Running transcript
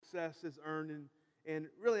success is earned. And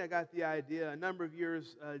really, I got the idea. A number of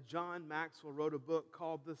years, John Maxwell wrote a book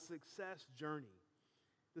called The Success Journey.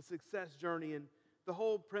 The Success Journey. And the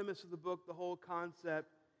whole premise of the book, the whole concept,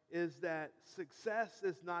 is that success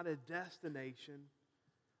is not a destination.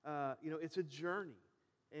 It's a journey.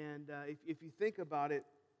 And if you think about it,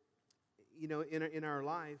 in our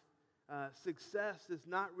life, success is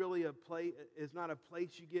not really a place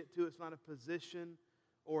you get to. It's not a position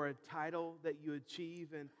or a title that you achieve.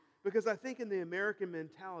 And because I think in the American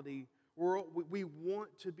mentality, we're a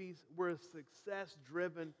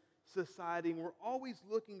success-driven society, and we're always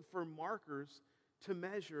looking for markers to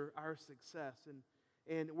measure our success.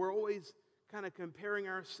 And we're always kind of comparing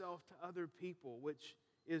ourselves to other people, which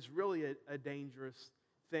is really a dangerous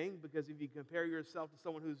thing, because if you compare yourself to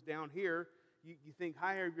someone who's down here, you think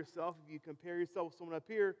higher of yourself. If you compare yourself to someone up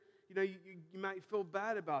here, you might feel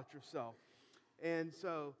bad about yourself. And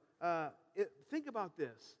so think about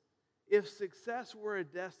this. If success were a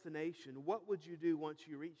destination, what would you do once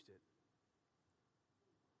you reached it?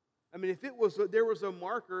 I mean, if there was a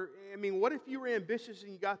marker, what if you were ambitious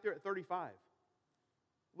and you got there at 35?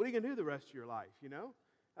 What are you going to do the rest of your life,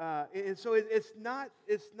 And so it's not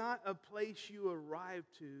a place you arrive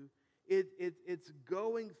to. It's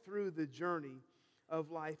going through the journey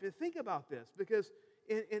of life. And think about this, because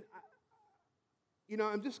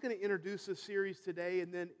I'm just going to introduce a series today,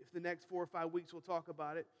 and then for the next 4 or 5 weeks we'll talk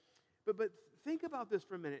about it. But think about this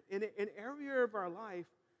for a minute. In every area of our life,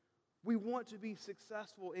 we want to be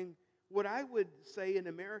successful. And what I would say in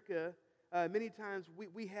America, many times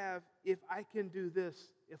we have, if I can do this,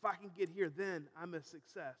 if I can get here, then I'm a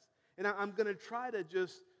success. And I'm going to try to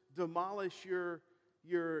just demolish your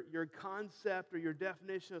concept or your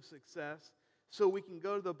definition of success, so we can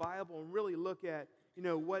go to the Bible and really look at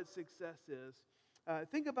what success is.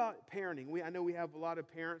 Think about parenting. I know we have a lot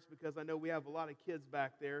of parents, because I know we have a lot of kids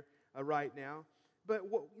back there right now. But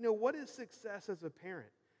what is success as a parent?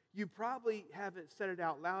 You probably haven't said it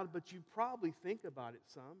out loud, but you probably think about it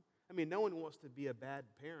some. No one wants to be a bad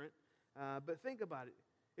parent, but think about it.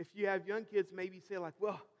 If you have young kids, maybe say like,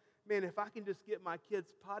 well, man, if I can just get my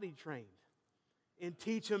kids potty trained and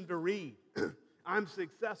teach them to read, I'm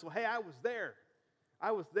successful. Hey, I was there.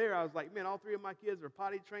 I was like, man, all 3 of my kids are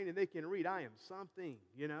potty trained and they can read. I am something,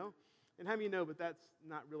 And how many know, but that's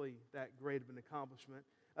not really that great of an accomplishment.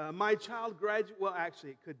 My child graduated, well,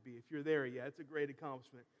 actually, it could be. If you're there, yeah, it's a great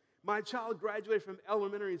accomplishment. My child graduated from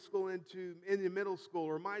elementary school into middle school,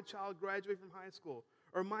 or my child graduated from high school,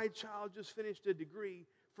 or my child just finished a degree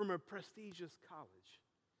from a prestigious college.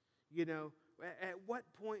 At what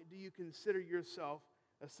point do you consider yourself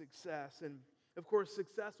a success? And of course,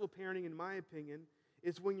 successful parenting, in my opinion,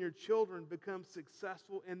 is when your children become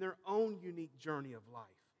successful in their own unique journey of life.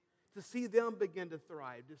 To see them begin to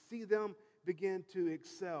thrive, to see them begin to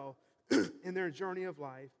excel in their journey of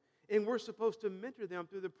life. And we're supposed to mentor them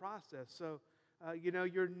through the process. So,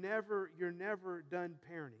 you're never done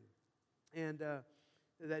parenting. And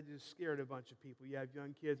that just scared a bunch of people. You have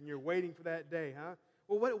young kids and you're waiting for that day, huh?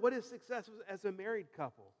 Well, what is success as a married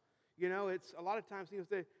couple? It's a lot of times people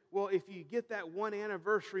say, well, if you get that 1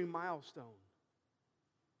 anniversary milestone,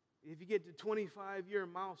 if you get to 25-year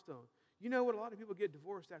milestone, you know what? A lot of people get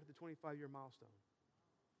divorced after the 25-year milestone.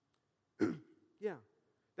 Yeah.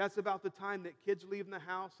 That's about the time that kids leave the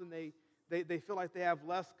house and they feel like they have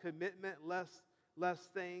less commitment, less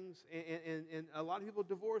things. And a lot of people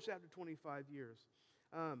divorce after 25 years.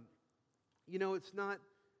 It's not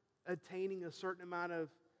attaining a certain amount of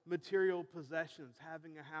material possessions,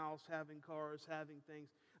 having a house, having cars, having things.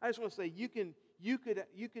 I just want to say you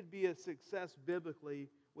could be a success biblically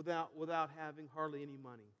without having hardly any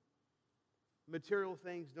money. Material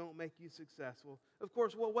things don't make you successful. Of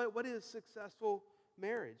course, what is successful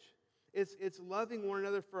marriage? It's loving one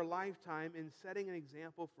another for a lifetime and setting an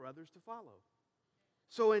example for others to follow.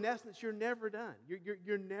 So in essence, you're never done.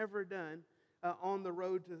 You're never done on the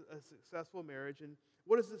road to a successful marriage. And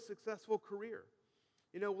what is a successful career?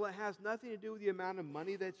 It has nothing to do with the amount of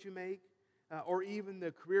money that you make or even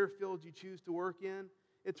the career field you choose to work in.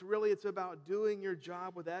 It's about doing your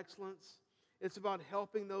job with excellence. It's about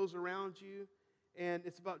helping those around you. And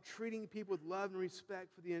it's about treating people with love and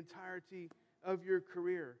respect for the entirety of your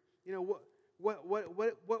career.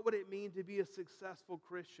 What would it mean to be a successful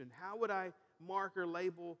Christian? How would I mark or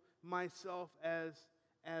label myself as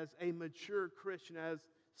a mature Christian, as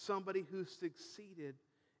somebody who succeeded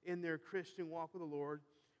in their Christian walk with the Lord?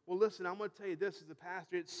 Well, listen, I'm going to tell you this as a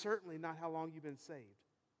pastor, it's certainly not how long you've been saved.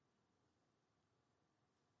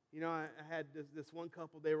 I had this one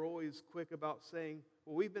couple, they were always quick about saying,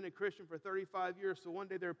 well, we've been a Christian for 35 years, so one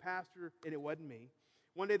day their pastor, and it wasn't me,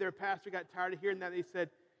 one day their pastor got tired of hearing that. They said,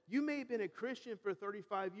 You may have been a Christian for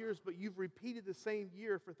 35 years, but you've repeated the same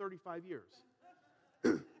year for 35 years.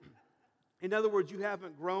 In other words, you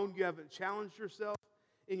haven't grown, you haven't challenged yourself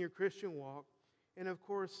in your Christian walk. And of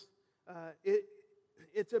course,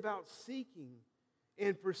 it's about seeking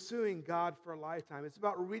and pursuing God for a lifetime. It's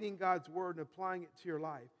about reading God's Word and applying it to your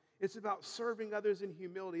life. It's about serving others in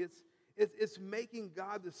humility. It's making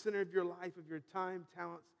God the center of your life, of your time,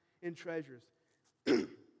 talents, and treasures.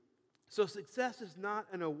 So success is not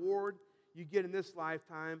an award you get in this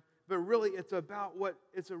lifetime, but really it's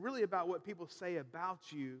really about what people say about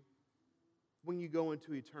you when you go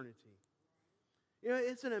into eternity. You know,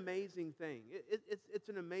 it's an amazing thing. It's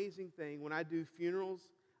an amazing thing when I do funerals.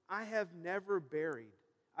 I've never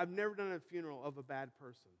done a funeral of a bad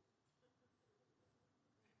person.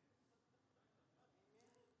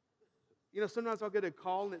 You know, sometimes I'll get a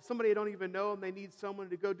call and it's somebody I don't even know and they need someone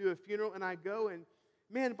to go do a funeral, and I go and,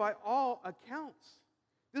 man, by all accounts,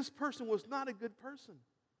 this person was not a good person.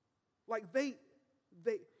 Like they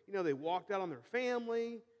walked out on their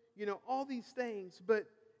family, all these things. But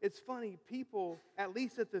it's funny, people, at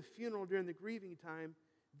least at the funeral during the grieving time,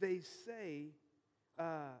 they say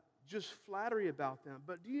just flattery about them.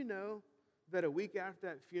 But do you know that a week after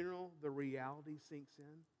that funeral, the reality sinks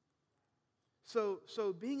in? So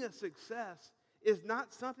being a success is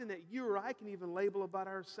not something that you or I can even label about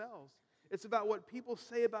ourselves. It's about what people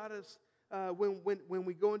say about us when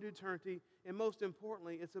we go into eternity. And most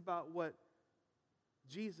importantly, it's about what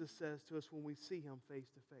Jesus says to us when we see Him face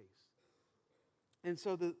to face. And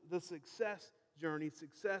so the success journey,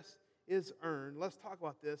 success is earned. Let's talk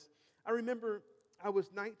about this. I remember I was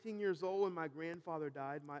 19 years old when my grandfather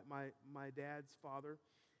died, my dad's father.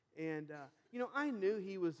 And, I knew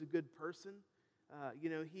he was a good person.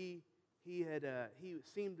 He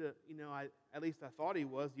seemed to, at least I thought he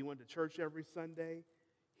was. He went to church every Sunday.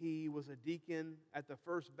 He was a deacon at the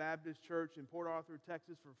First Baptist Church in Port Arthur,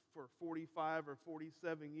 Texas for 45 or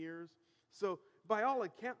 47 years. So by all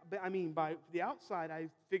accounts, by the outside, I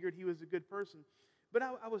figured he was a good person. But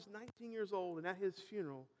I was 19 years old, and at his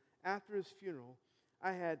funeral, after his funeral,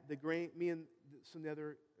 I had me and some of the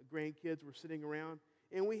other grandkids were sitting around,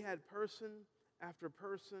 and we had person after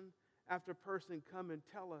person after person come and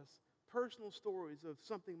tell us personal stories of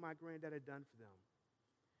something my granddad had done for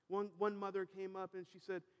them. One mother came up and she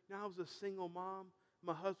said, I was a single mom.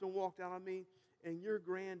 My husband walked out on me, and your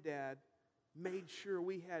granddad made sure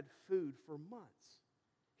we had food for months.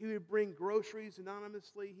 He would bring groceries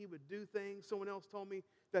anonymously. He would do things. Someone else told me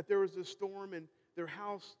that there was a storm and their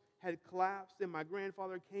house had collapsed, and my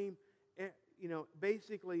grandfather came,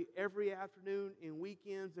 basically every afternoon and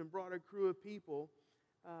weekends and brought a crew of people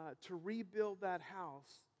to rebuild that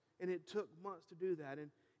house, and it took months to do that.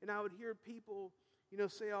 And I would hear people,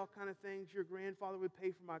 say all kind of things. Your grandfather would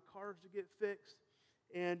pay for my cars to get fixed.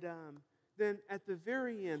 And then at the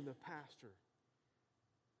very end, the pastor.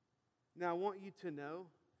 Now, I want you to know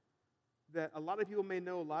that a lot of people may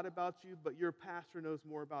know a lot about you, but your pastor knows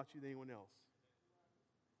more about you than anyone else.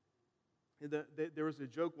 And there was a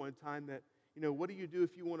joke one time that, what do you do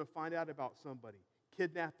if you want to find out about somebody?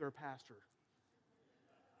 Kidnap their pastor.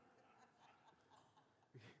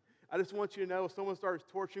 I just want you to know, if someone starts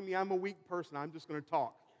torturing me, I'm a weak person. I'm just going to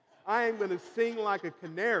talk. I am going to sing like a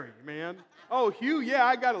canary, man. Oh, Hugh, yeah,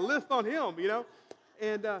 I got a list on him,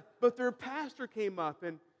 And but their pastor came up,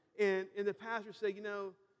 and the pastor said,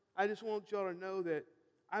 I just want y'all to know that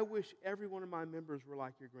I wish every one of my members were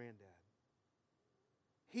like your granddad.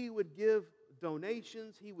 He would give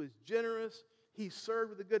donations. He was generous. He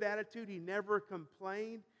served with a good attitude. He never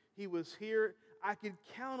complained. He was here. I could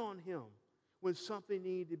count on him when something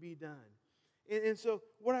needed to be done. And so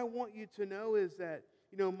what I want you to know is that,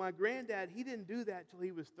 my granddad, he didn't do that till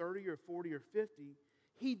he was 30 or 40 or 50.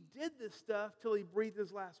 He did this stuff till he breathed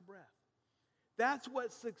his last breath. That's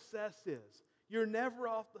what success is. You're never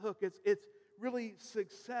off the hook. It's really,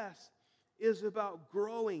 success is about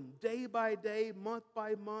growing day by day, month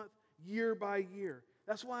by month, year by year.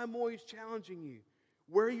 That's why I'm always challenging you.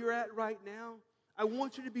 Where you're at right now, I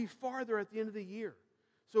want you to be farther at the end of the year.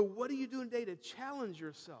 So what are you doing today to challenge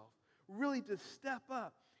yourself? Really to step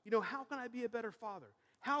up. How can I be a better father?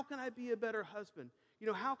 How can I be a better husband?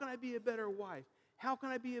 How can I be a better wife? How can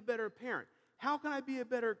I be a better parent? How can I be a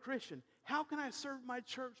better Christian? How can I serve my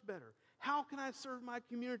church better? How can I serve my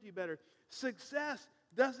community better? Success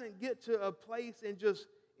doesn't get to a place and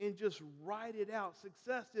just write it out.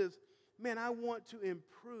 Success is, man, I want to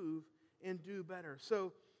improve and do better.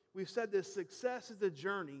 So we've said this, success is a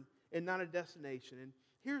journey and not a destination. And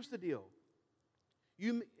here's the deal.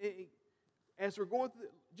 As we're going through,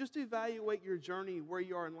 just evaluate your journey where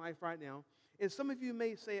you are in life right now. And some of you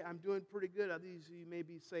may say, I'm doing pretty good. Others of you may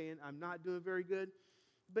be saying, I'm not doing very good.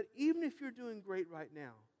 But even if you're doing great right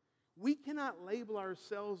now, we cannot label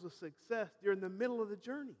ourselves a success during the middle of the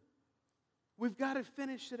journey. We've got to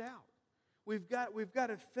finish it out. We've got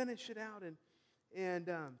to finish it out.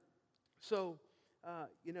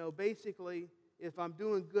 Basically, if I'm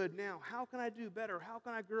doing good now, how can I do better? How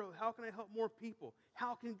can I grow? How can I help more people?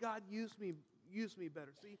 How can God use me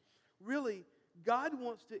better? See, really, God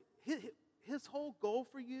wants to, His whole goal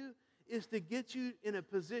for you is to get you in a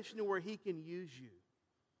position where He can use you.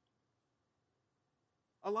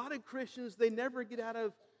 A lot of Christians, they never get out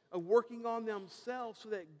of working on themselves so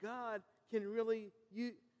that God can really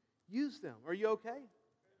use them. Are you okay?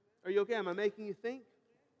 Are you okay? Am I making you think?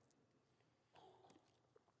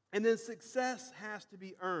 And then success has to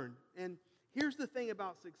be earned. And here's the thing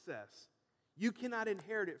about success. You cannot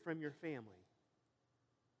inherit it from your family.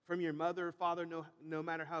 From your mother or father, no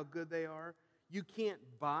matter how good they are. You can't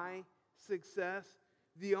buy success.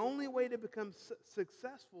 The only way to become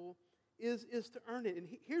successful is to earn it. And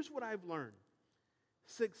here's what I've learned.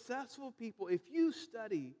 Successful people, if you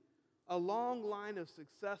study a long line of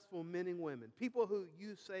successful men and women, people who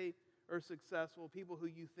you say are successful, people who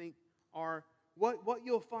you think are, what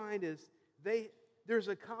you'll find is there's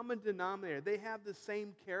a common denominator. They have the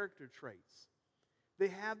same character traits. They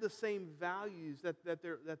have the same values that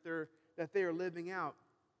they are living out.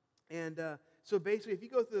 And so basically, if you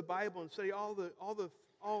go through the Bible and study all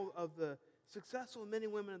of the successful men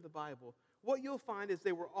and women of the Bible, what you'll find is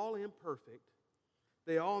they were all imperfect.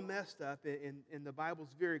 They all messed up, and the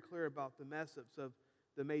Bible's very clear about the mess-ups of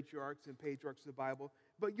the matriarchs and patriarchs of the Bible.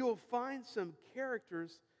 But you'll find some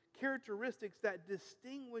characteristics that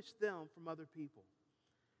distinguish them from other people.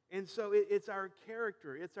 And so it's our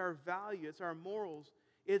character, it's our value, it's our morals,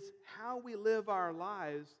 it's how we live our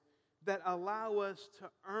lives that allow us to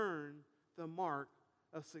earn the mark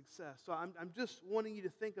of success. So I'm just wanting you to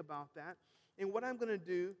think about that. And what I'm going to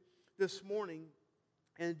do this morning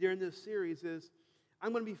and during this series is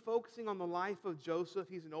I'm going to be focusing on the life of Joseph.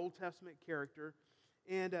 He's an Old Testament character.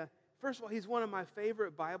 And first of all, he's one of my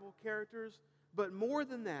favorite Bible characters. But more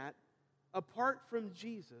than that, apart from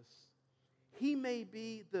Jesus, he may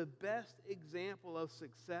be the best example of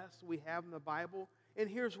success we have in the Bible. And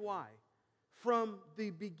here's why. From the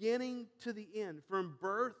beginning to the end, from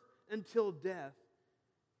birth until death,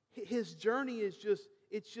 his journey is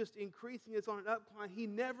just increasing. It's on an upcline. He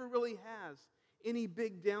never really has any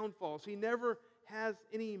big downfalls. He never has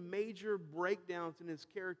any major breakdowns in his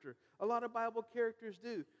character. A lot of Bible characters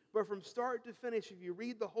do. But from start to finish, if you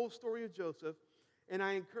read the whole story of Joseph, and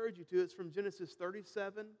I encourage you to, it's from Genesis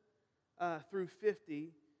 37 through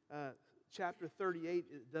 50. Chapter 38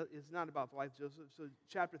 is not about the life of Joseph. So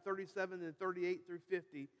chapter 37 and 38 through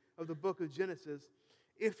 50 of the book of Genesis.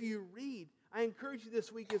 If you read, I encourage you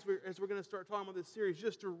this week as we're going to start talking about this series,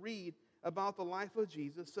 just to read about the life of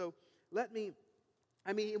Jesus. So it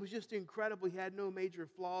was just incredible. He had no major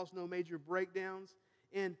flaws, no major breakdowns.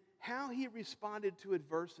 And how he responded to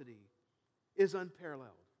adversity is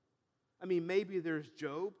unparalleled. Maybe there's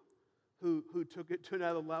Job who took it to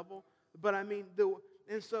another level. But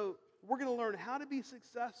and so we're going to learn how to be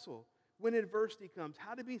successful when adversity comes,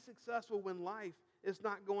 how to be successful when life is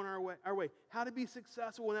not going our way, how to be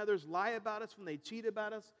successful when others lie about us, when they cheat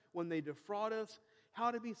about us, when they defraud us,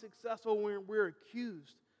 how to be successful when we're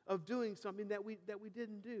accused of doing something that we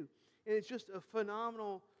didn't do. And it's just a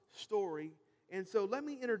phenomenal story. And so let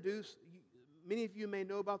me introduce, many of you may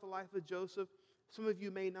know about the life of Joseph, some of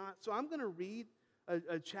you may not. So I'm going to read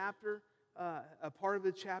a chapter, a part of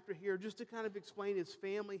the chapter here, just to kind of explain his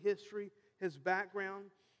family history, his background,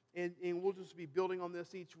 and we'll just be building on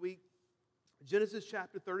this each week. Genesis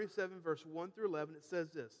chapter 37, verse 1 through 11, it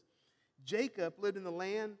says this. Jacob lived in the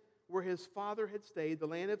land where his father had stayed, the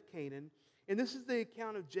land of Canaan. And this is the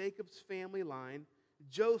account of Jacob's family line.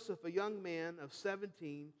 Joseph, a young man of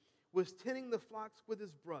 17, was tending the flocks with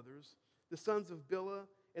his brothers, the sons of Bilhah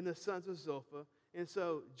and the sons of Zilpah. And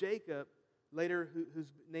so Jacob, later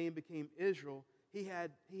whose name became Israel, he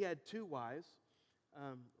had two wives,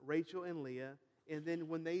 Rachel and Leah. And then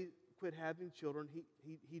when they quit having children,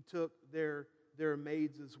 he took their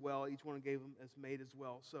maids as well. Each one gave them as maid as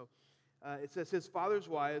well. So it says his father's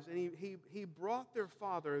wives, and he brought their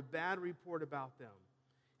father a bad report about them.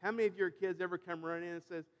 How many of your kids ever come running in and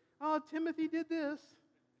says, "Oh, Timothy did this.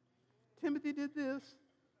 Timothy did this."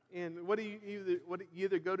 And what do you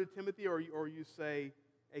either go to Timothy or you say,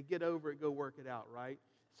 "Hey, get over it, go work it out," right?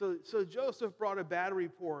 So Joseph brought a bad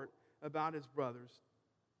report about his brothers,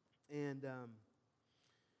 and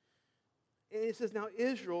And it says, now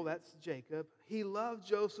Israel, that's Jacob, he loved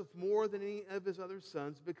Joseph more than any of his other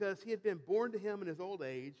sons because he had been born to him in his old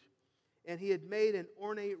age, and he had made an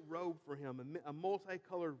ornate robe for him, a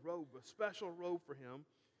multicolored robe, a special robe for him.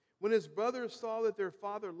 When his brothers saw that their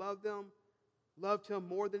father loved him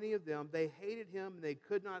more than any of them, they hated him, and they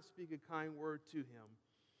could not speak a kind word to him.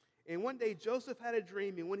 And one day Joseph had a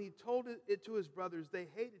dream, and when he told it to his brothers, they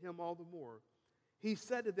hated him all the more. He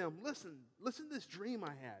said to them, listen to this dream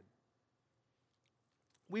I had.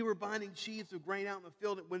 We were binding sheaves of grain out in the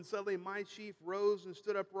field when suddenly my sheaf rose and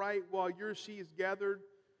stood upright while your sheaves gathered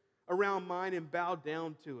around mine and bowed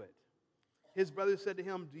down to it. His brothers said to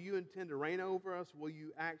him, do you intend to reign over us? Will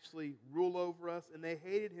you actually rule over us? And they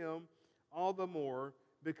hated him all the more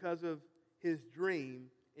because of his dream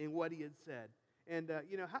and what he had said. And,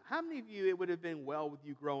 how many of you, it would have been well with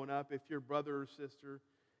you growing up if your brother or sister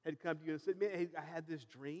had come to you and said, man, hey, I had this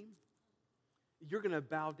dream. You're going to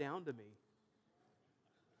bow down to me.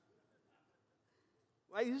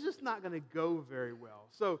 Like, it's just not going to go very well.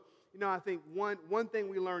 So, I think one thing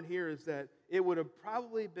we learn here is that it would have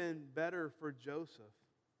probably been better for Joseph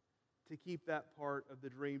to keep that part of the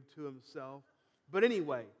dream to himself. But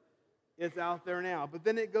anyway, it's out there now. But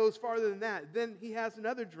then it goes farther than that. Then he has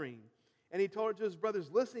another dream. And he told it to his brothers.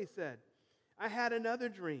 Listen, he said, I had another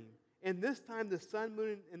dream. And this time the sun,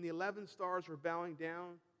 moon, and the 11 stars were bowing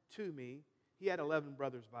down to me. He had 11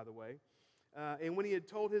 brothers, by the way. And when he had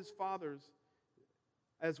told his fathers,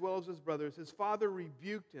 as well as his brothers, his father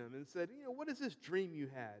rebuked him and said, what is this dream you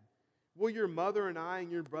had? Will your mother and I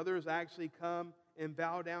and your brothers actually come and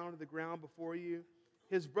bow down to the ground before you?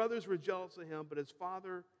 His brothers were jealous of him, but his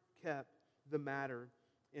father kept the matter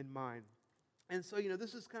in mind. And so,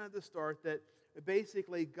 this is kind of the start that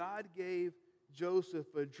basically God gave Joseph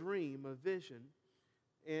a dream, a vision.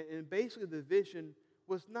 And basically the vision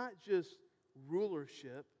was not just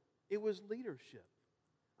rulership, it was leadership.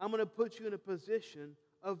 I'm going to put you in a position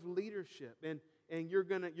of leadership. And you're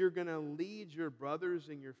gonna lead your brothers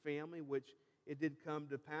and your family, which it did come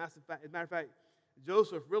to pass. In fact, as a matter of fact,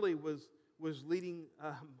 Joseph really was leading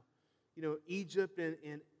Egypt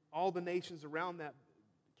and all the nations around that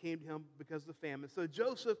came to him because of the famine. So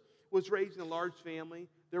Joseph was raised in a large family.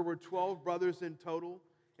 There were 12 brothers in total,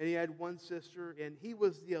 and he had one sister, and he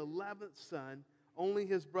was the 11th son. Only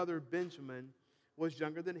his brother Benjamin was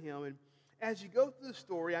younger than him. And as you go through the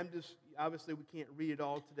story, obviously we can't read it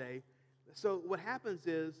all today. So what happens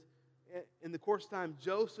is, in the course of time,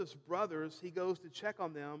 Joseph's brothers, he goes to check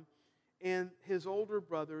on them, and his older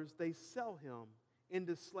brothers, they sell him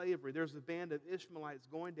into slavery. There's a band of Ishmaelites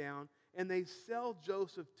going down, and they sell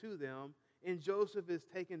Joseph to them, and Joseph is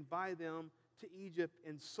taken by them to Egypt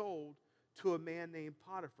and sold to a man named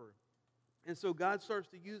Potiphar. And so God starts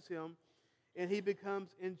to use him, and he becomes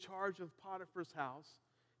in charge of Potiphar's house.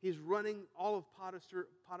 He's running all of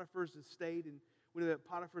Potiphar's estate, and we know that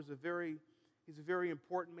Potiphar's he's a very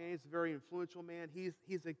important man. He's a very influential man.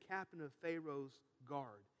 He's a captain of Pharaoh's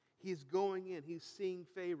guard. He's going in. He's seeing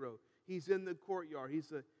Pharaoh. He's in the courtyard.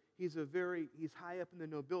 He's high up in the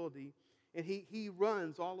nobility, and he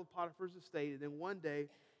runs all of Potiphar's estate. And then one day,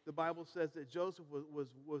 the Bible says that Joseph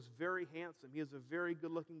was very handsome. He was a very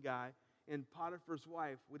good-looking guy. And Potiphar's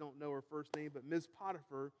wife, we don't know her first name, but Ms.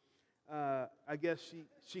 Potiphar, I guess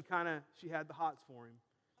she had the hots for him.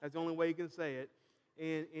 That's the only way you can say it.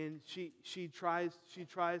 And she tries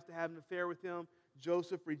to have an affair with him.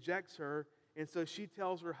 Joseph rejects her, and so she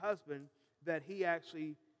tells her husband that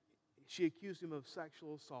she accused him of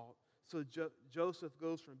sexual assault. So Joseph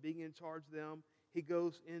goes from being in charge of them, he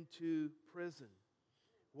goes into prison.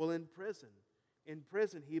 Well, in prison,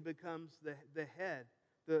 he becomes the head.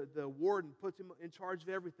 The warden puts him in charge of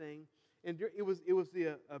everything. And it was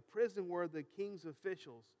a prison where the king's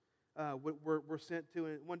officials were sent to.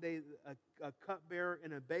 And one day, a cupbearer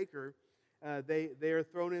and a baker, they are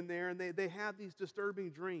thrown in there, and they have these disturbing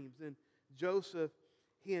dreams. And Joseph,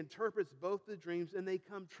 he interprets both the dreams, and they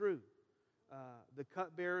come true. The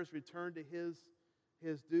cupbearers return to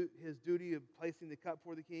his duty of placing the cup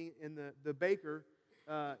for the king, and the baker,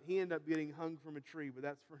 he ended up getting hung from a tree, but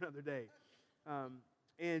that's for another day.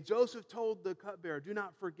 And Joseph told the cupbearer, do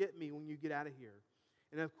not forget me when you get out of here.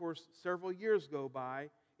 And of course, several years go by,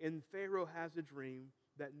 and Pharaoh has a dream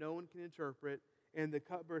that no one can interpret. And the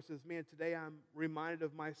cupbearer says, man, today I'm reminded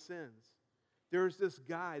of my sins. There's this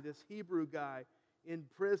guy, this Hebrew guy in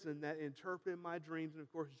prison that interpreted my dreams. And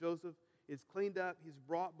of course, Joseph is cleaned up. He's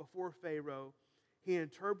brought before Pharaoh. He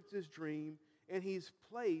interprets his dream, and he's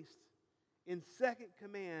placed in second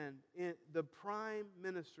command, in the prime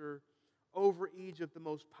minister over Egypt, the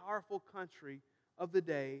most powerful country of the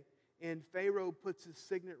day. And Pharaoh puts his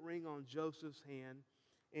signet ring on Joseph's hand,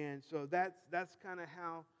 And so that's kind of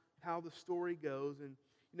how the story goes. And,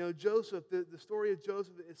 Joseph, the story of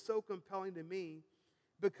Joseph is so compelling to me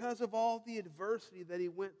because of all the adversity that he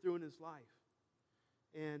went through in his life.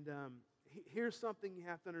 And here's something you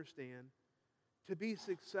have to understand. To be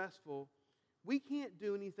successful, we can't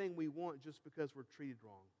do anything we want just because we're treated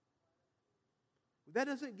wrong. That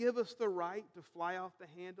doesn't give us the right to fly off the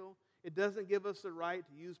handle. It doesn't give us the right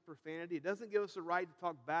to use profanity. It doesn't give us the right to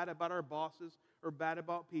talk bad about our bosses or bad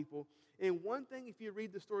about people. And one thing, if you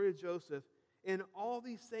read the story of Joseph, and all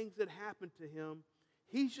these things that happened to him,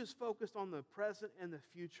 he's just focused on the present and the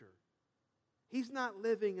future. He's not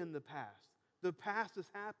living in the past. The past has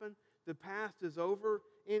happened. The past is over.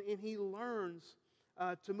 And he learns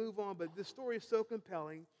to move on. But this story is so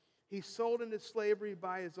compelling. He's sold into slavery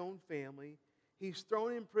by his own family. He's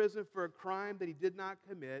thrown in prison for a crime that he did not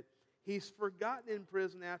commit. He's forgotten in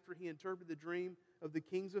prison after he interpreted the dream of the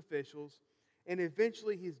king's officials. And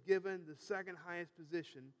eventually he's given the second highest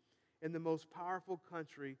position in the most powerful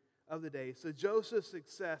country of the day. So Joseph's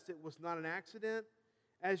success, it was not an accident.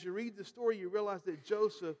 As you read the story, you realize that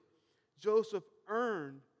Joseph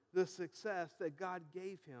earned the success that God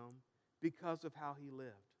gave him because of how he lived.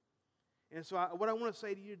 And so what I want to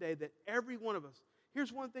say to you today, that every one of us,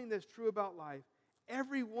 here's one thing that's true about life.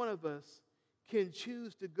 Every one of us can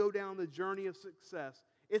choose to go down the journey of success.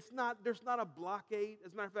 There's not a blockade.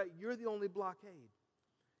 As a matter of fact, you're the only blockade.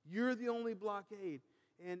 You're the only blockade.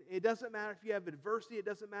 And it doesn't matter if you have adversity. It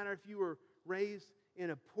doesn't matter if you were raised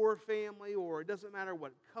in a poor family, or it doesn't matter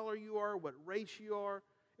what color you are, what race you are.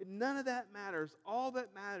 None of that matters. All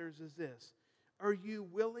that matters is this. Are you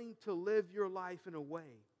willing to live your life in a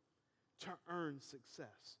way to earn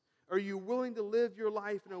success? Are you willing to live your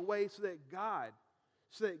life in a way so that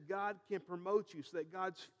God can promote you, so that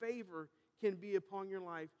God's favor can be upon your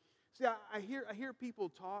life? See, I hear people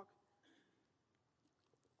talk,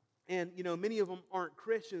 and many of them aren't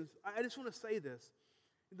Christians. I just want to say this.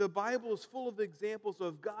 The Bible is full of examples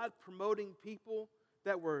of God promoting people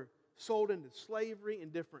that were sold into slavery in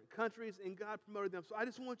different countries, and God promoted them. So I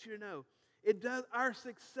just want you to know, our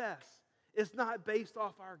success is not based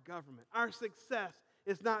off our government. Our success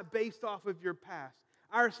is not based off of your past.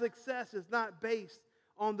 Our success is not based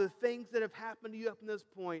on the things that have happened to you up to this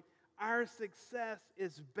point. Our success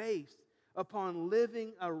is based upon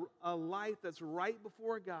living a life that's right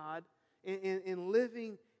before God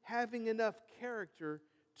and having enough character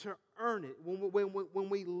to earn it. When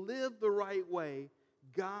we live the right way,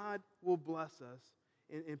 God will bless us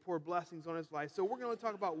and pour blessings on his life. So we're going to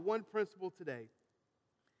talk about one principle today,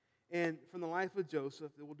 and from the life of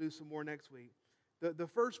Joseph, that we'll do some more next week. The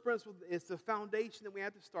first principle is the foundation that we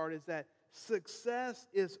have to start, is that success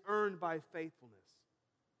is earned by faithfulness.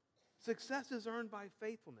 Success is earned by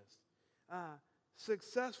faithfulness.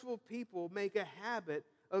 Successful people make a habit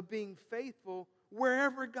of being faithful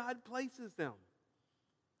wherever God places them.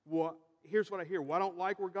 Well, here's what I hear. Well, I don't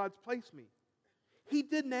like where God's placed me. He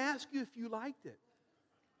didn't ask you if you liked it.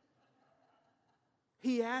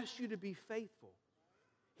 He asked you to be faithful.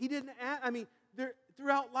 He didn't ask,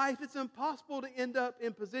 throughout life, it's impossible to end up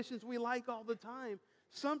in positions we like all the time.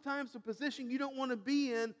 Sometimes the position you don't want to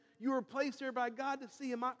be in, you were placed there by God to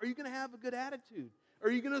see, are you going to have a good attitude? Are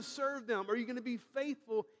you going to serve them? Are you going to be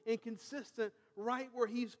faithful and consistent right where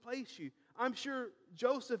he's placed you? I'm sure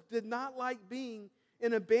Joseph did not like being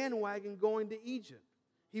in a bandwagon going to Egypt.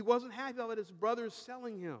 He wasn't happy about his brothers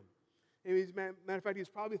selling him. And matter of fact, he was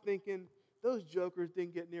probably thinking, those jokers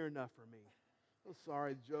didn't get near enough for me. Oh,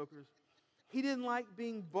 sorry, jokers. He didn't like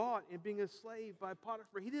being bought and being a slave by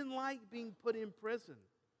Potiphar. He didn't like being put in prison.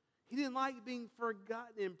 He didn't like being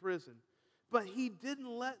forgotten in prison. But he didn't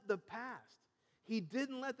let the past, he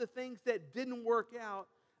didn't let the things that didn't work out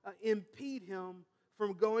impede him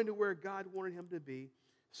from going to where God wanted him to be.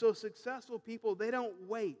 So successful people, they don't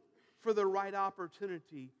wait for the right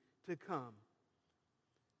opportunity to come.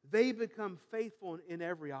 They become faithful in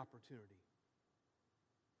every opportunity.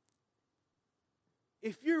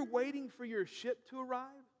 If you're waiting for your ship to arrive,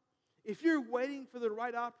 if you're waiting for the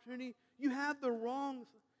right opportunity, you have the wrong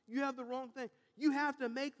thing. You have to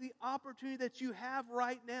make the opportunity that you have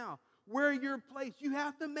right now, where you're placed. You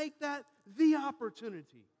have to make that the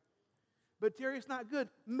opportunity. But Terry, it's not good.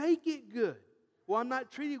 Make it good. Well, I'm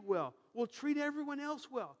not treated well. Well, treat everyone else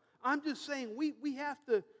well. I'm just saying we have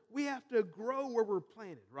to grow where we're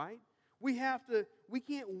planted, right? We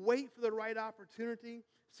can't wait for the right opportunity.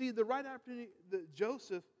 See, the right opportunity,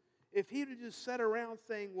 Joseph, if he would just sat around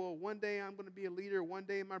saying, well, one day I'm going to be a leader, one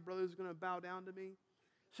day my brother's going to bow down to me.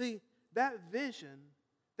 See, that vision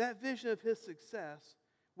of his success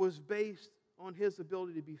was based on his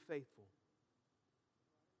ability to be faithful.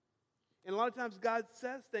 And a lot of times God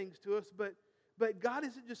says things to us, but God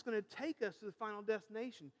isn't just going to take us to the final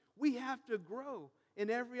destination. We have to grow in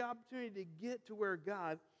every opportunity to get to where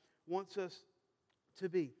God wants us to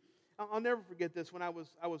be. I'll never forget this. When I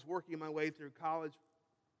was working my way through college,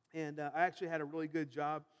 and I actually had a really good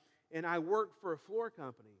job, and I worked for a floor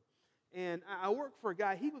company. And I worked for a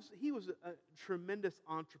guy, he was a tremendous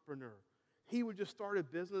entrepreneur. He would just start a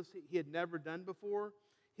business he had never done before.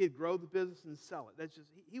 He'd grow the business and sell it.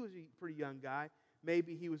 He was a pretty young guy.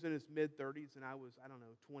 Maybe he was in his mid-30s, and I was,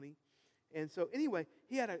 20. And so anyway,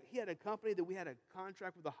 he had a company that we had a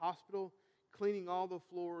contract with the hospital, cleaning all the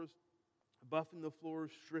floors, buffing the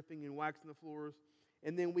floors, stripping and waxing the floors.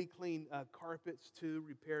 And then we cleaned carpets too,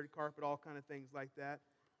 repaired carpet, all kind of things like that.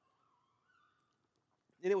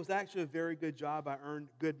 And it was actually a very good job. I earned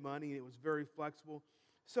good money, and it was very flexible.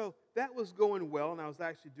 So that was going well, and I was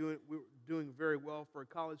actually doing very well for a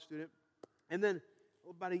college student. And then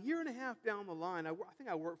about a year and a half down the line, I think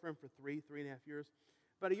I worked for him for three and a half years.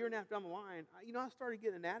 About a year and a half down the line, I started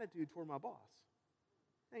getting an attitude toward my boss.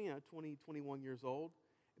 And, 20, 21 years old.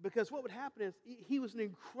 Because what would happen is he was an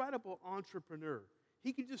incredible entrepreneur.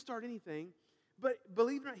 He could just start anything, but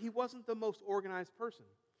believe it or not, he wasn't the most organized person.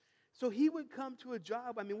 So he would come to a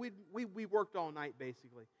job. I mean, we worked all night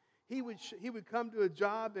basically. He would come to a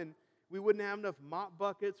job, and we wouldn't have enough mop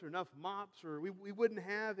buckets or enough mops, or we wouldn't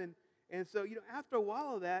have. And so after a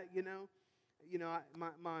while of that,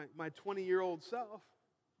 my 20-year-old self,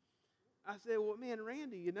 I said, well, man,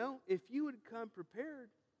 Randy, if you would come prepared,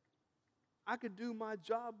 I could do my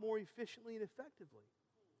job more efficiently and effectively.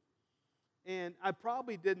 And I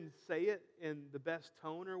probably didn't say it in the best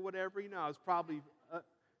tone or whatever. I was probably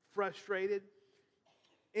frustrated.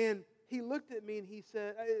 And he looked at me and he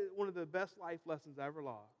said, one of the best life lessons I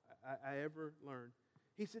ever learned.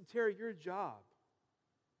 He said, Terry, your job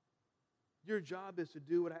is to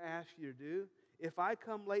do what I ask you to do. If I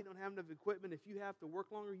come late and don't have enough equipment, if you have to work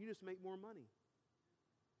longer, you just make more money.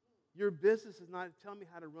 Your business is not to tell me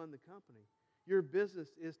how to run the company. Your business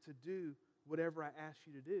is to do whatever I ask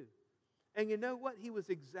you to do. And you know what? He was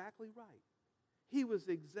exactly right. He was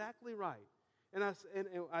exactly right. And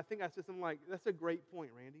I think I said something like, that's a great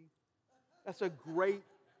point, Randy. That's a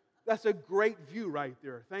great view right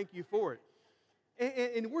there. Thank you for it.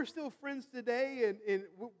 And we're still friends today, and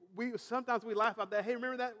we sometimes we laugh about that. Hey,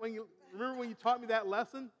 remember when you taught me that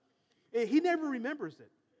lesson? He never remembers it.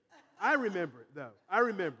 I remember it, though. I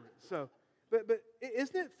remember it. So, but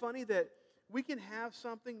isn't it funny that we can have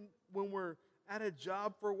something when we're at a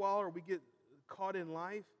job for a while, or we get caught in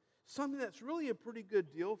life, something that's really a pretty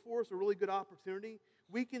good deal for us, a really good opportunity,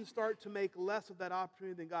 we can start to make less of that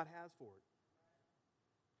opportunity than God has for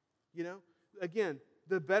it. Again,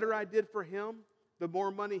 the better I did for him, the more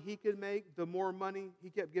money he could make, the more money he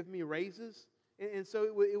kept giving me raises. And so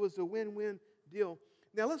it was a win-win deal.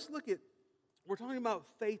 Now let's look at, we're talking about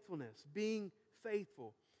faithfulness, being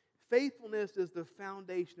faithful. Faithfulness is the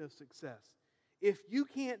foundation of success. If you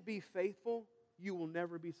can't be faithful, you will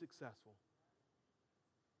never be successful.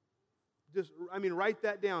 Write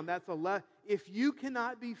that down. If you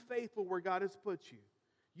cannot be faithful where God has put you,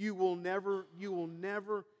 you will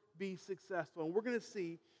never be successful. And we're going to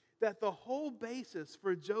see that the whole basis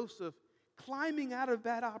for Joseph climbing out of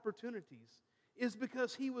bad opportunities is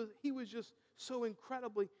because he was just so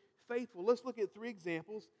incredibly faithful. Let's look at three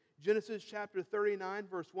examples. Genesis chapter 39,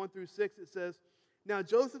 verse 1 through 6, it says, Now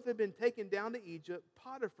Joseph had been taken down to Egypt.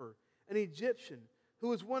 Potiphar, an Egyptian, who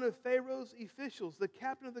was one of Pharaoh's officials, the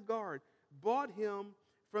captain of the guard, bought him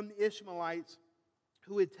from the Ishmaelites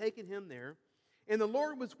who had taken him there. And the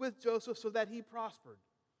Lord was with Joseph so that he prospered.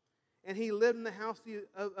 And he lived in the house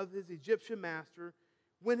of his Egyptian master.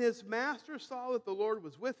 When his master saw that the Lord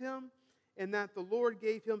was with him and that the Lord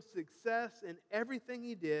gave him success in everything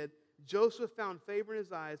he did, Joseph found favor in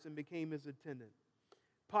his eyes and became his attendant.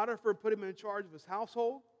 Potiphar put him in charge of his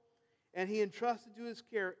household, and he entrusted to his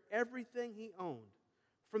care everything he owned.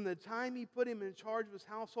 From the time he put him in charge of his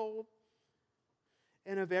household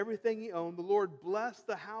and of everything he owned, the Lord blessed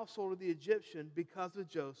the household of the Egyptian because of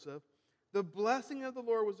Joseph. The blessing of the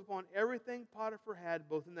Lord was upon everything Potiphar had,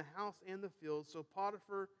 both in the house and the field. So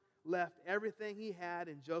Potiphar left everything he had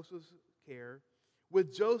in Joseph's care.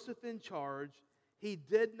 With Joseph in charge, he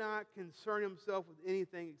did not concern himself with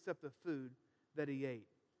anything except the food that he ate.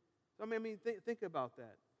 So, think about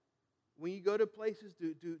that. When you go to places,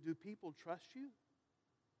 do people trust you?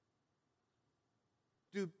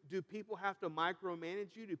 Do people have to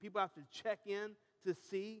micromanage you? Do people have to check in to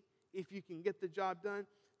see if you can get the job done?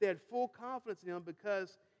 They had full confidence in him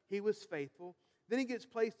because he was faithful. Then he gets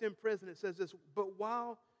placed in prison. It says this, but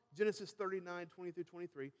while, Genesis 39, 20 through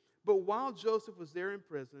 23, but while Joseph was there in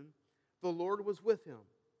prison, The Lord was with him.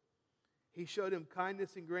 He showed him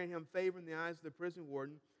kindness and granted him favor in the eyes of the prison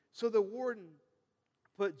warden. So the warden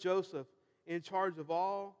put Joseph in charge of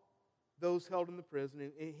all those held in the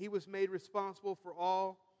prison, and he was made responsible for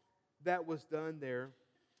all that was done there.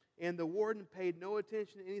 And the warden paid no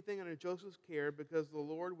attention to anything under Joseph's care because the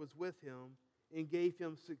Lord was with him and gave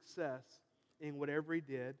him success in whatever he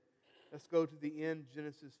did. Let's go to the end,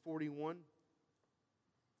 Genesis 41.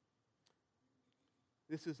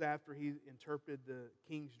 This is after he interpreted the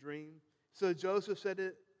king's dream. So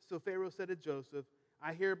Pharaoh said to Joseph,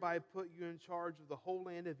 I hereby put you in charge of the whole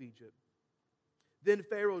land of Egypt. Then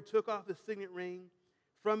Pharaoh took off the signet ring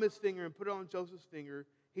from his finger and put it on Joseph's finger.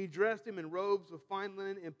 He dressed him in robes of fine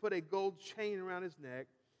linen and put a gold chain around his neck.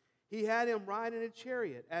 He had him ride in a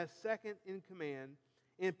chariot as second in command,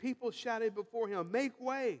 and people shouted before him, make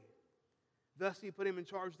way! Thus he put him in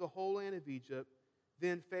charge of the whole land of Egypt.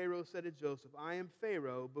 Then Pharaoh said to Joseph, I am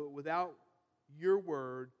Pharaoh, but without your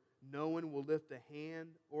word, no one will lift a hand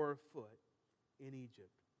or a foot in Egypt.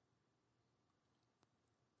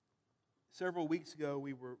 Several weeks ago,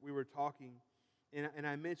 we were talking, and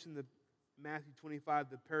I mentioned the Matthew 25,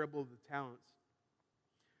 the parable of the talents.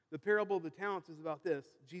 The parable of the talents is about this.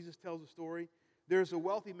 Jesus tells a story. There's a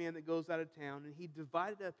wealthy man that goes out of town, and he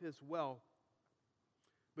divided up his wealth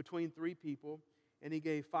between three people, and he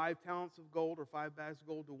gave 5 talents of gold or 5 bags of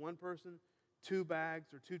gold to one person, 2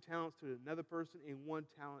 bags or 2 talents to another person, and 1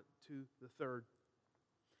 talent to the third.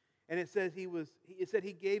 And it says he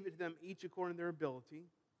gave it to them each according to their ability.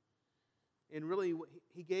 And really,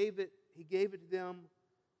 he gave it to them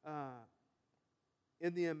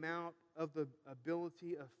in the amount of the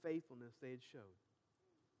ability of faithfulness they had showed.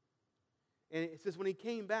 And it says when he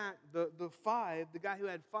came back, the guy who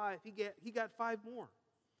had 5, he got 5 more.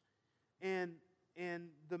 And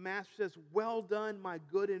the master says, well done, my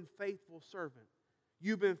good and faithful servant.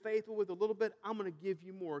 You've been faithful with a little bit, I'm going to give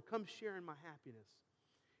you more. Come share in my happiness.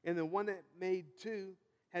 And the one that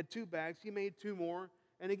had 2 bags, he made 2 more.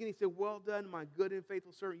 And again, he said, well done, my good and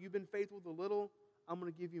faithful servant. You've been faithful with a little, I'm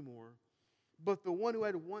going to give you more. But the one who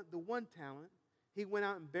had the 1 talent, he went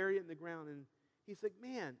out and buried it in the ground. And he's like,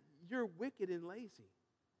 man, you're wicked and lazy.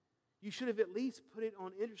 You should have at least put it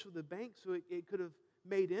on interest with the bank so it could have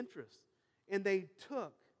made interest. And they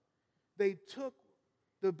took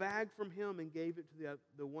the bag from him and gave it to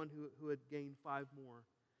the one who had gained 5 more.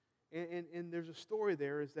 And there's a story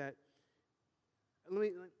there is that,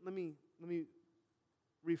 let me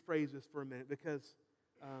rephrase this for a minute, because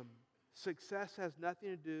success has nothing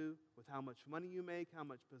to do with how much money you make, how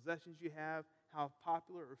much possessions you have, how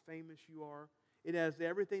popular or famous you are. It has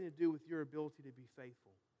everything to do with your ability to be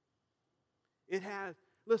faithful.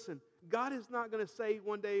 Listen, God is not going to say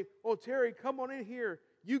one day, oh, Terry, come on in here.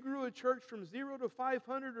 You grew a church from 0 to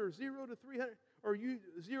 500 or 0 to 300 or you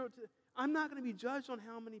 0 to... I'm not going to be judged on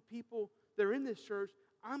how many people that are in this church.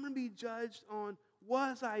 I'm going to be judged on,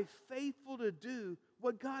 was I faithful to do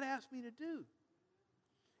what God asked me to do?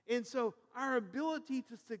 And so our ability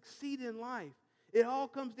to succeed in life, it all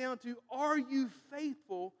comes down to, are you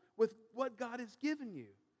faithful with what God has given you?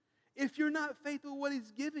 If you're not faithful with what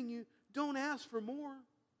He's giving you, don't ask for more.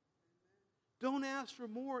 Don't ask for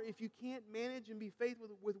more if you can't manage and be faithful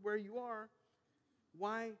with where you are.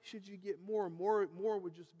 Why should you get more? More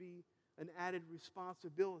would just be an added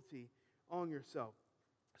responsibility on yourself.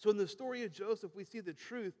 So in the story of Joseph, we see the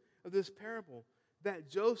truth of this parable,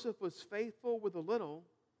 that Joseph was faithful with a little,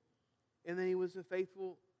 and then he was a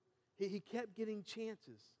faithful, he kept getting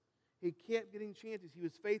chances. He kept getting chances. He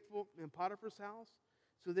was faithful in Potiphar's house,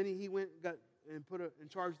 so then he went and got and put in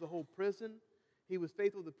charge of the whole prison. He was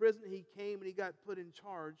faithful to the prison. He came and he got put in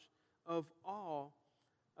charge of all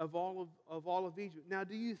of Egypt. Now,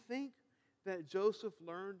 do you think that Joseph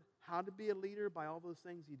learned how to be a leader by all those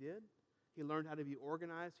things he did? He learned how to be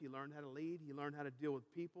organized. He learned how to lead. He learned how to deal with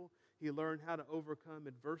people. He learned how to overcome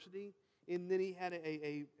adversity. And then he had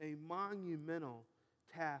a monumental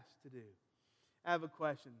task to do. I have a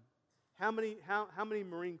question. How many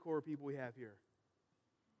Marine Corps people we have here?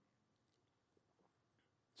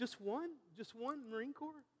 Just one? Just one Marine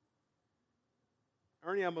Corps?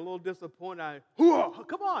 Ernie, I'm a little disappointed.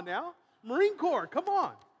 Come on now. Marine Corps, come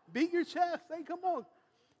on. Beat your chest. Say, come on.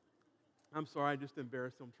 I'm sorry, I just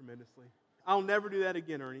embarrassed them tremendously. I'll never do that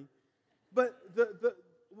again, Ernie. But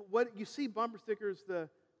what you see bumper stickers,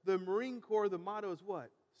 the Marine Corps, the motto is what?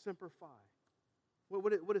 Semper Fi.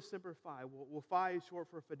 What is Semper Fi? Well, Fi is short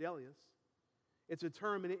for Fidelius. It's a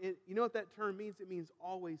term, and you know what that term means? It means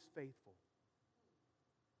always faithful.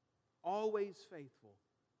 Always faithful.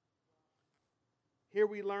 Here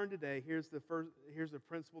we learn today, here's the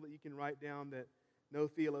principle that you can write down, No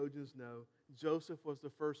theologians know. Joseph was the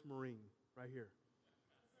first Marine right here.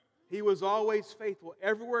 He was always faithful.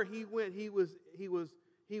 Everywhere he went, he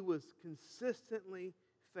was consistently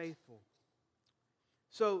faithful.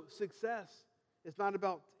 So success is not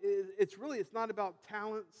about, it's not about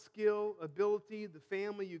talent, skill, ability, the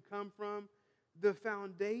family you come from. The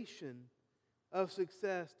foundation of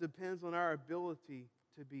success depends on our ability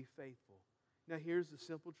to be faithful. Now here's the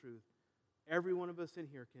simple truth. Every one of us in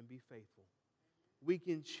here can be faithful. We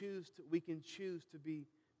can choose to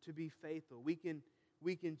be faithful. We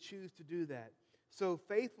can choose to do that. So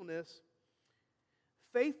faithfulness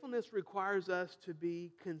requires us to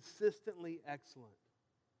be consistently excellent.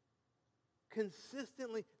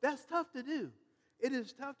 Consistently, that's tough to do. It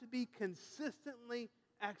is tough to be consistently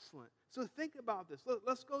excellent. So think about this.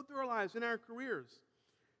 Let's go through our lives, in our careers.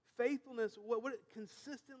 Faithfulness, what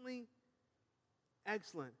consistently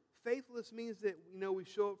excellent. Faithfulness means that, we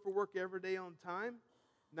show up for work every day on time,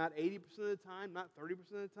 not 80% of the time, not 30%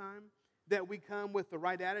 of the time, that we come with the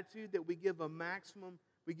right attitude, that we give the maximum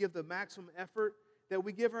effort, that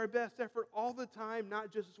we give our best effort all the time,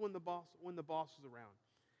 not just when the boss is around.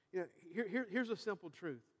 Here's a simple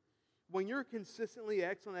truth. When you're consistently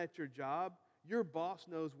excellent at your job, your boss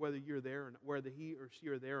knows whether you're there, or whether he or she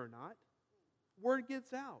are there or not. Word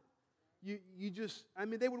gets out.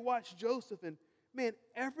 They would watch Joseph, and man,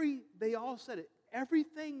 they all said it.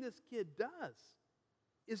 Everything this kid does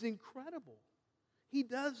is incredible. He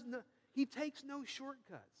takes no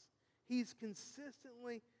shortcuts. He's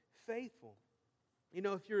consistently faithful.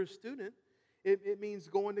 If you're a student, it means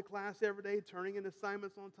going to class every day, turning in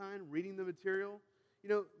assignments on time, reading the material.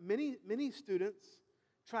 Many students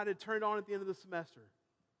try to turn it on at the end of the semester.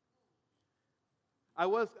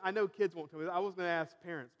 I know kids won't tell me that. I was going to ask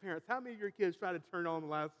parents, how many of your kids try to turn on the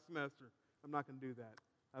last semester? I'm not going to do that.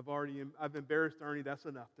 I've embarrassed Ernie. That's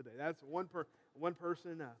enough today. That's one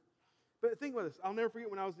person enough. But think about this. I'll never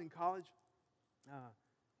forget when I was in college.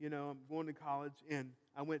 I'm going to college, and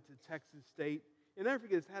I went to Texas State. And I'll never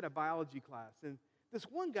forget, I had a biology class, and this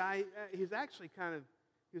one guy, he was actually kind of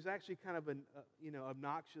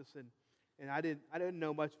obnoxious, and I didn't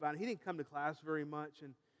know much about him. He didn't come to class very much,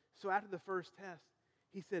 and so after the first test,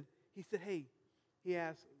 he said, hey, he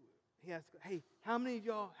asked, hey, how many of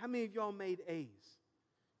y'all made A's?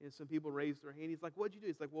 And some people raised their hand. He's like, what'd you do?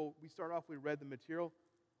 He's like, well, we read the material.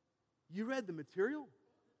 You read the material?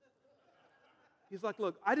 He's like,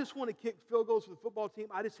 look, I just want to kick field goals for the football team.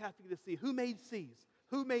 I just have to get to see who made C's.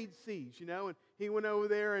 Who made C's, And he went over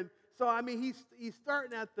there, and so he's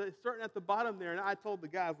starting at the bottom there. And I told the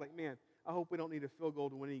guy, I was like, man, I hope we don't need a field goal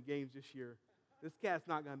to win any games this year. This cat's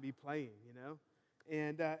not going to be playing,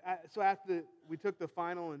 And so after we took the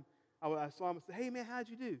final, and I saw him and said, hey man, how'd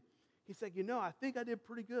you do? He said, I think I did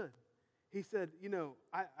pretty good. He said,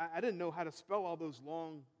 I didn't know how to spell all those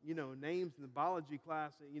long, names in the biology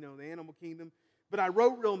class, the animal kingdom. But I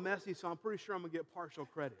wrote real messy, so I'm pretty sure I'm going to get partial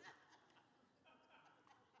credit.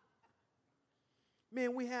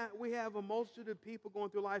 Man, we have a multitude of people going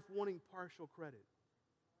through life wanting partial credit.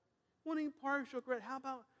 Wanting partial credit.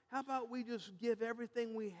 How about we just give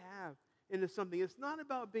everything we have into something? It's not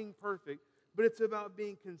about being perfect, but it's about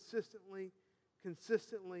being consistently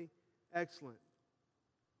excellent.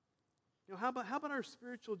 How about our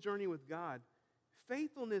spiritual journey with God?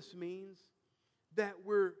 Faithfulness means that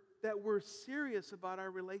we're serious about our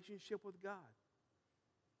relationship with God.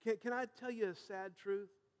 Can I tell you a sad truth?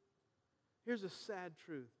 Here's a sad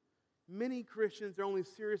truth. Many Christians are only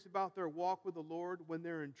serious about their walk with the Lord when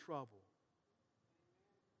they're in trouble.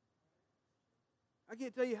 I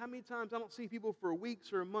can't tell you how many times I don't see people for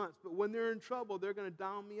weeks or months, but when they're in trouble, they're going to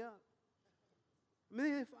dial me up.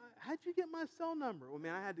 How'd you get my cell number? Well,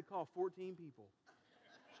 man, I had to call 14 people.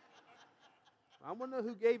 I want to know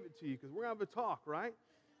who gave it to you, because we're going to have a talk, right?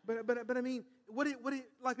 But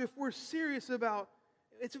if we're serious about,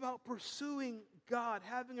 it's about pursuing God,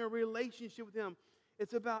 having a relationship with Him.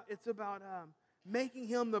 It's about making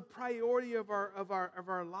Him the priority of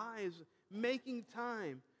our lives, making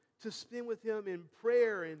time to spend with Him in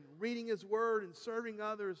prayer and reading His Word and serving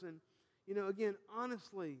others. And again,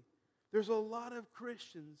 honestly, there's a lot of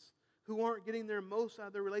Christians who aren't getting their most out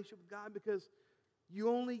of their relationship with God because you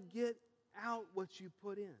only get out what you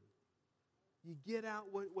put in. You get out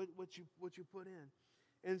what you put in.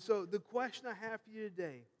 And so the question I have for you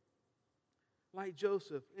today, like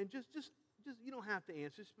Joseph, and just you don't have to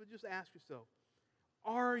answer this, but just ask yourself,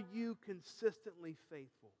 are you consistently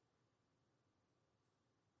faithful?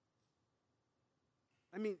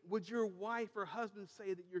 Would your wife or husband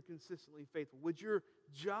say that you're consistently faithful? Would your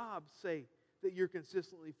job say that you're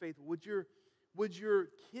consistently faithful? Would your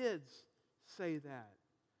kids say that?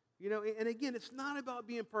 You know, and again, it's not about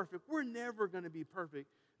being perfect. We're never going to be perfect.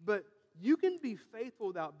 But you can be faithful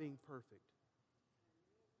without being perfect.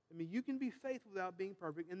 I mean, you can be faithful without being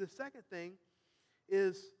perfect. And the second thing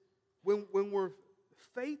is when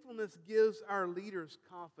faithfulness gives our leaders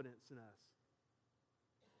confidence in us.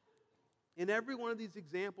 In every one of these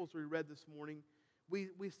examples we read this morning,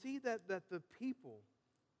 we see that the people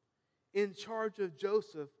in charge of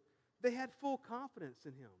Joseph, they had full confidence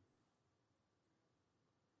in him.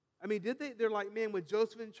 I mean, did they? They're like, man, with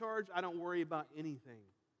Joseph in charge, I don't worry about anything.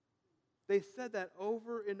 They said that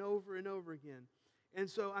over and over and over again. And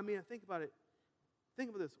so, I mean, think about it.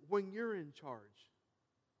 Think about this. When you're in charge,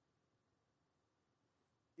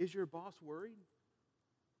 is your boss worried?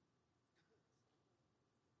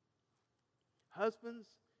 Husbands,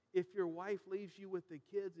 if your wife leaves you with the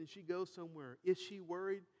kids and she goes somewhere, is she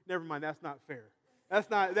worried? Never mind, that's not fair.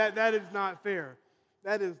 That is not fair.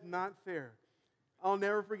 That is not fair. I'll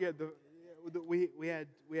never forget we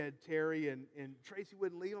had Terry and Tracy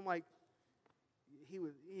wouldn't leave. I'm like, he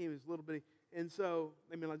was a little bitty. And so,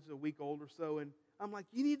 I mean, like just a week old or so. And I'm like,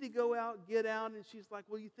 you need to go out, get out. And she's like,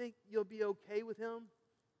 well, you think you'll be okay with him?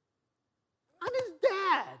 I'm his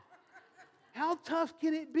dad. How tough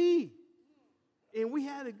can it be? And we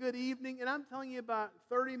had a good evening. And I'm telling you, about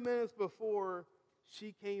 30 minutes before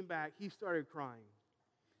she came back, he started crying.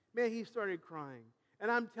 Man, he started crying.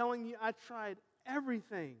 And I'm telling you, I tried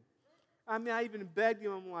everything. I mean, I even begged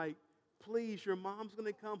him. I'm like, please, your mom's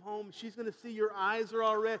going to come home. She's going to see your eyes are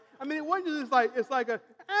all red. I mean, it wasn't just like, it's like a,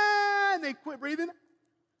 and they quit breathing.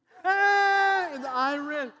 And the eye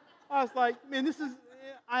red. I was like, man,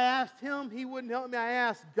 I asked him. He wouldn't help me. I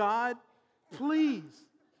asked God, please,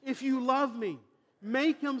 if you love me,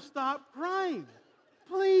 make him stop crying.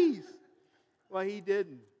 Please. Well, he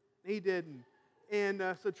didn't. He didn't. And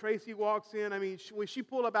so Tracy walks in. I mean, when she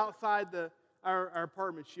pulled up outside our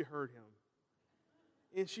apartment, she heard him.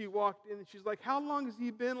 And she walked in and she's like, how long has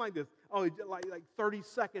he been like this? Oh, like 30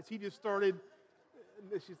 seconds. He just started.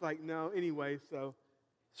 And she's like, no. Anyway, so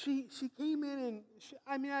she came in and,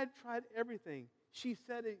 I tried everything. She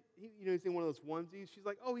said, he's in one of those onesies. She's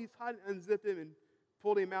like, oh, he's hot. Unzipped him and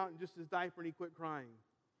pulled him out in just his diaper and he quit crying.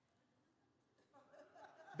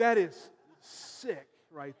 That is sick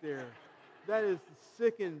right there. That is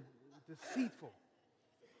sick and deceitful.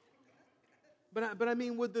 But I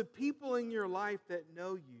mean, would the people in your life that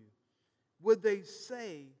know you, would they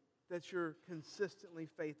say that you're consistently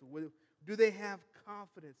faithful? Do they have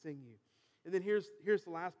confidence in you? And then here's the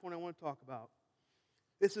last point I want to talk about.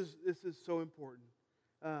 This is so important.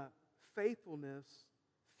 Faithfulness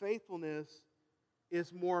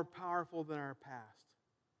is more powerful than our past.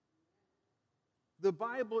 The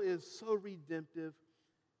Bible is so redemptive.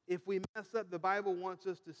 If we mess up, the Bible wants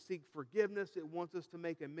us to seek forgiveness. It wants us to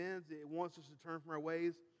make amends. It wants us to turn from our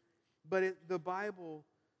ways. But the Bible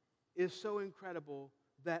is so incredible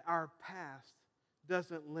that our past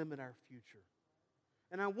doesn't limit our future.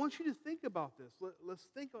 And I want you to think about this. Let's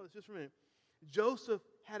think about this just for a minute. Joseph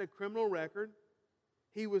had a criminal record.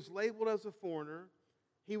 He was labeled as a foreigner.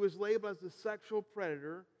 He was labeled as a sexual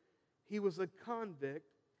predator. He was a convict.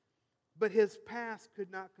 But his past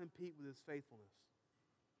could not compete with his faithfulness.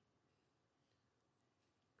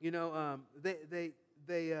 You know,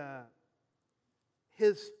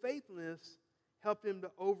 his faithfulness helped him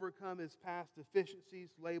to overcome his past deficiencies,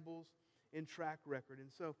 labels, and track record. And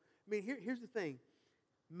so, I mean, here's the thing.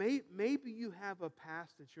 Maybe you have a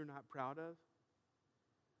past that you're not proud of.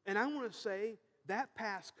 And I want to say that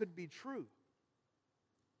past could be true.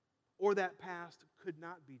 Or that past could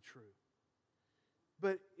not be true.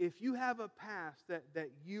 But if you have a past that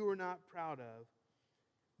you are not proud of,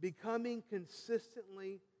 becoming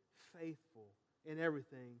consistently faithful in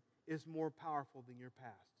everything is more powerful than your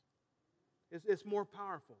past. It's more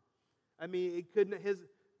powerful. I mean,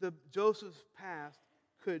 Joseph's past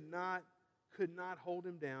could not hold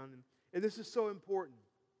him down. And this is so important.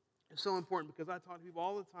 It's so important because I talk to people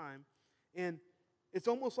all the time, and it's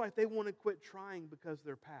almost like they want to quit trying because of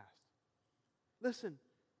their past. Listen,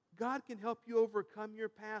 God can help you overcome your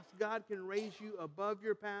past. God can raise you above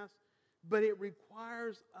your past, but it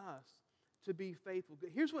requires us to be faithful.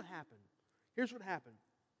 Here's what happened.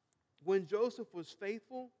 When Joseph was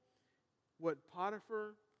faithful, what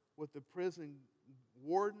Potiphar, what the prison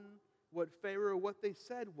warden, what Pharaoh, what they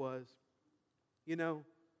said was, you know,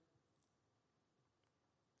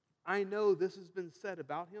 I know this has been said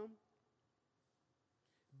about him,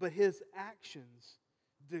 but his actions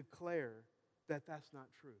declare that that's not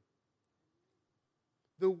true.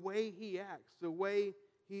 The way he acts, the way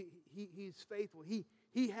he's faithful,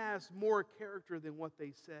 he has more character than what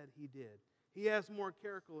they said he did. He has more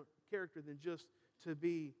character than just to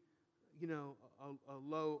be a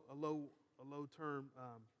low term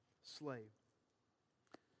slave.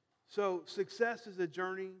 So success is a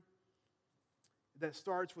journey that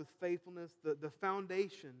starts with faithfulness. The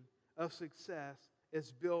foundation of success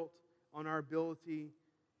is built on our ability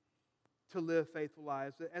to live faithful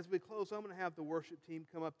lives. As we close, I'm going to have the worship team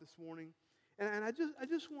come up this morning, and I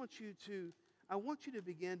just want you to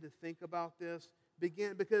begin to think about this.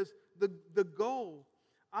 Because the goal,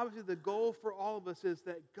 obviously the goal for all of us is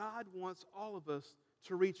that God wants all of us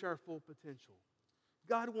to reach our full potential.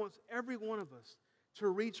 God wants every one of us to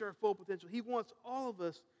reach our full potential. He wants all of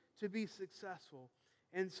us to be successful.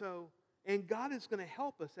 And God is going to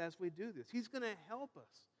help us as we do this. He's going to help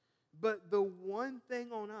us. But the one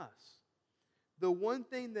thing on us, the one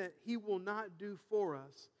thing that He will not do for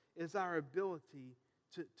us is our ability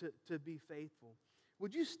to be faithful.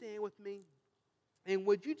 Would you stand with me? And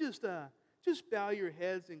would you just bow your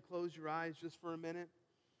heads and close your eyes just for a minute?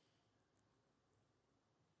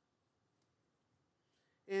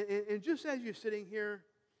 And just as you're sitting here,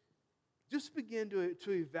 just begin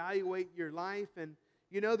to evaluate your life. And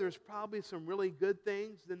there's probably some really good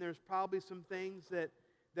things. Then there's probably some things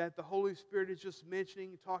that the Holy Spirit is just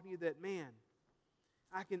mentioning, talking to you that, man,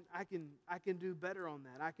 I can do better on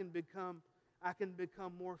that. I can become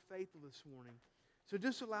more faithful this morning. So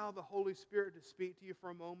just allow the Holy Spirit to speak to you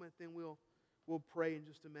for a moment, then we'll pray in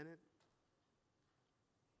just a minute.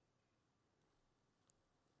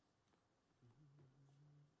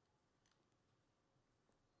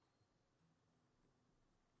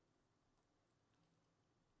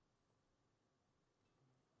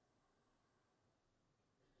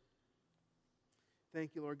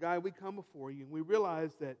 Thank you, Lord. God, we come before you and we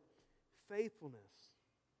realize that faithfulness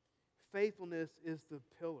is the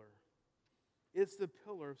pillar. It's the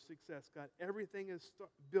pillar of success, God. Everything is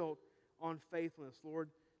built on faithfulness, Lord.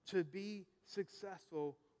 To be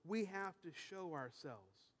successful, we have to show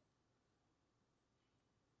ourselves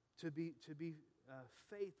to be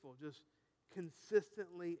faithful, just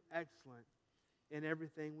consistently excellent in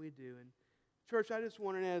everything we do. And church, I just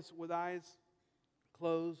wanted, as with eyes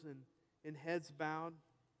closed and heads bowed,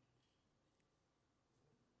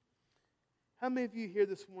 how many of you here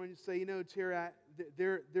this morning say, Terry,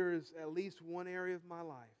 there is at least one area of my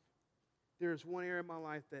life, there's one area of my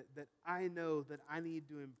life that I know that I need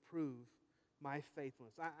to improve my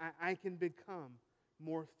faithfulness. I can become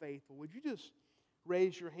more faithful. Would you just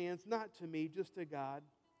raise your hands, not to me, just to God?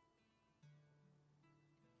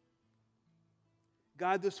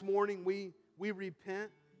 God, this morning we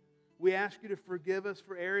repent. We ask you to forgive us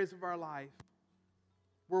for areas of our life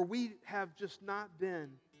where we have just not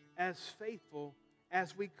been as faithful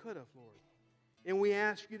as we could have, Lord. And we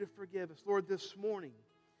ask you to forgive us. Lord, this morning,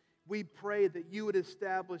 we pray that you would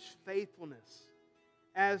establish faithfulness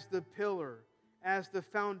as the pillar, as the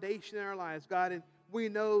foundation in our lives, God. And we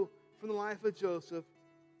know from the life of Joseph,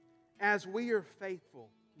 as we are faithful,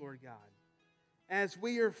 Lord God, as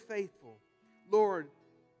we are faithful, Lord,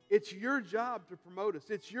 it's your job to promote us.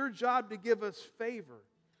 It's your job to give us favor,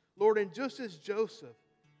 Lord. And just as Joseph,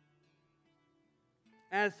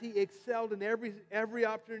 as he excelled in every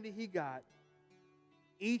opportunity he got,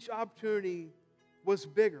 each opportunity was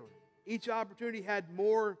bigger. Each opportunity had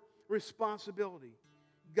more responsibility.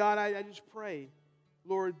 God, I just pray,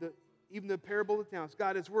 Lord, that even the parable of the talents,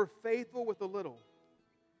 God, as we're faithful with a little,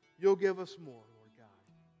 you'll give us more, Lord God.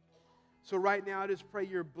 So right now, I just pray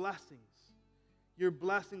your blessings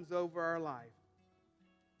over our life.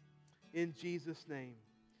 In Jesus' name.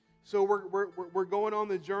 So we're going on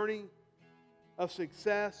the journey of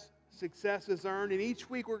success. Success is earned. And each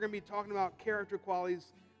week we're going to be talking about character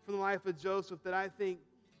qualities from the life of Joseph that I think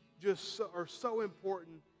are so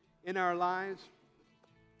important in our lives.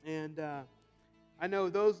 And I know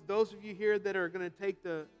those of you here that are going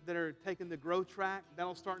to taking the Grow Track,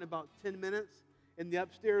 that'll start in about 10 minutes in the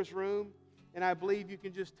upstairs room. And I believe you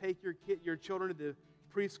can just take your children to the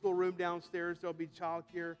preschool room downstairs. There'll be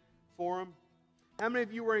childcare for them. How many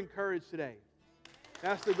of you were encouraged today?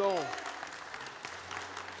 That's the goal.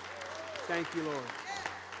 Thank you, Lord.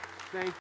 Thank you.